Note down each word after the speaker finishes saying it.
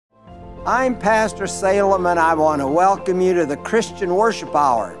I'm Pastor Salem, and I want to welcome you to the Christian Worship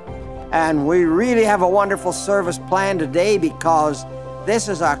Hour. And we really have a wonderful service planned today because this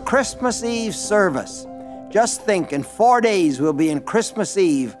is our Christmas Eve service. Just think, in 4 days we'll be in Christmas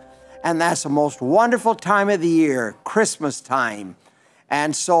Eve, and that's the most wonderful time of the year, Christmas time.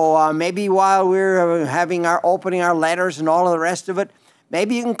 And so maybe while we're having our opening our letters and all of the rest of it,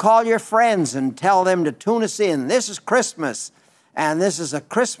 maybe you can call your friends and tell them to tune us in. This is Christmas, and this is a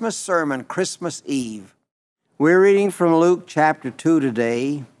Christmas sermon, Christmas Eve. We're reading from Luke chapter 2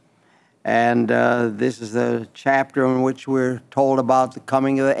 today, and this is the chapter in which we're told about the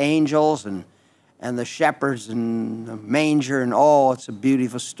coming of the angels and the shepherds and the manger, and it's a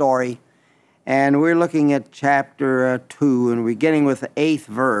beautiful story. And we're looking at chapter 2, and we're beginning with the 8th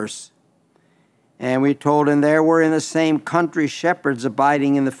verse. And we're told, "And there were in the same country shepherds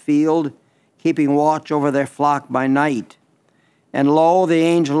abiding in the field, keeping watch over their flock by night. And lo, the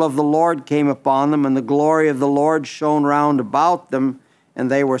angel of the Lord came upon them, and the glory of the Lord shone round about them, and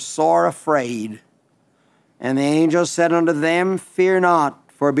they were sore afraid. And the angel said unto them, Fear not,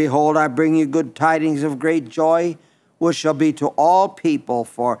 for behold, I bring you good tidings of great joy, which shall be to all people.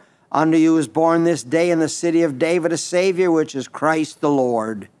 For unto you is born this day in the city of David a Savior, which is Christ the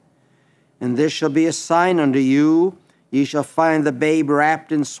Lord. And this shall be a sign unto you, ye shall find the babe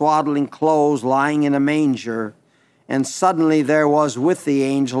wrapped in swaddling clothes, lying in a manger. And suddenly there was with the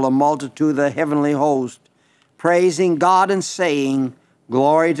angel a multitude of the heavenly host, praising God and saying,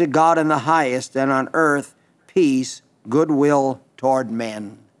 Glory to God in the highest, and on earth peace, goodwill toward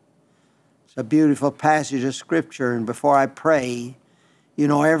men." It's a beautiful passage of Scripture. And before I pray,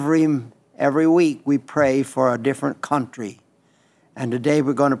 every week we pray for a different country. And today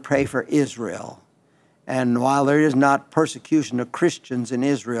we're going to pray for Israel. And while there is not persecution of Christians in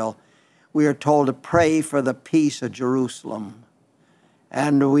Israel, we are told to pray for the peace of Jerusalem.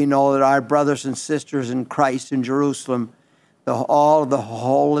 And we know that our brothers and sisters in Christ in Jerusalem, the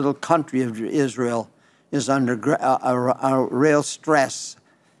whole little country of Israel is under a real stress,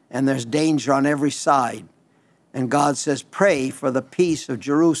 and there's danger on every side. And God says, pray for the peace of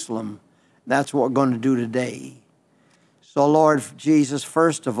Jerusalem. That's what we're going to do today. So, Lord Jesus,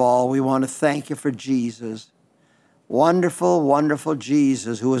 first of all, we want to thank you for Jesus. Wonderful, wonderful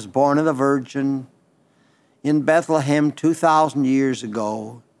Jesus, who was born of the Virgin in Bethlehem 2,000 years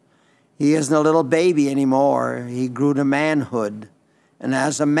ago. He isn't a little baby anymore. He grew to manhood. And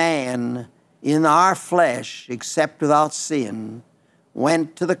as a man in our flesh, except without sin,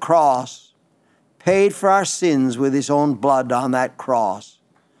 went to the cross, paid for our sins with his own blood on that cross.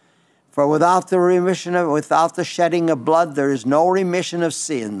 For without the shedding of blood, there is no remission of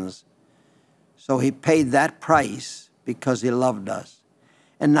sins. So he paid that price because he loved us.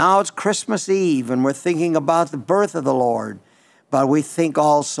 And now it's Christmas Eve, and we're thinking about the birth of the Lord. But we think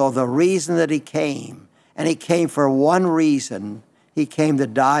also the reason that he came. And he came for one reason. He came to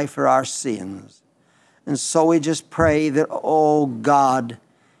die for our sins. And so we just pray that, oh God,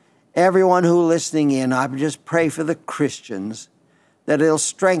 everyone who's listening in, I just pray for the Christians, that it'll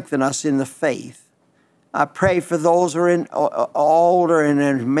strengthen us in the faith. I pray for those who are older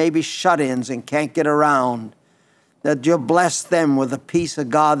and maybe shut-ins and can't get around, that you'll bless them with the peace of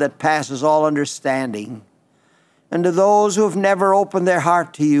God that passes all understanding. And to those who have never opened their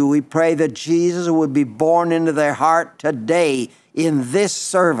heart to you, we pray that Jesus would be born into their heart today in this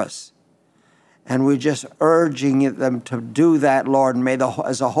service. And we're just urging them to do that, Lord. And may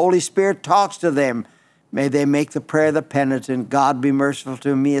as the Holy Spirit talks to them, may they make the prayer of the penitent, God be merciful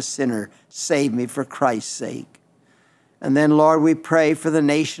to me, a sinner. Save me for Christ's sake. And then, Lord, we pray for the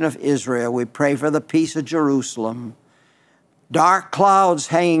nation of Israel. We pray for the peace of Jerusalem. Dark clouds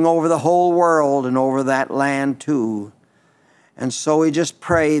hanging over the whole world and over that land too. And so we just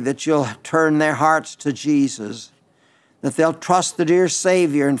pray that you'll turn their hearts to Jesus, that they'll trust the dear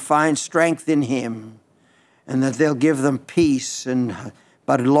Savior and find strength in him, and that they'll give them peace.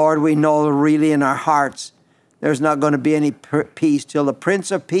 But Lord, we know really in our hearts there's not going to be any peace till the Prince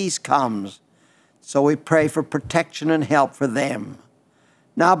of Peace comes. So we pray for protection and help for them.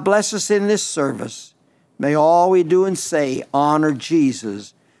 Now bless us in this service. May all we do and say honor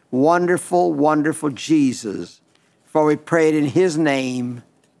Jesus. Wonderful, wonderful Jesus. For we pray it in his name.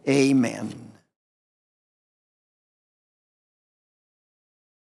 Amen.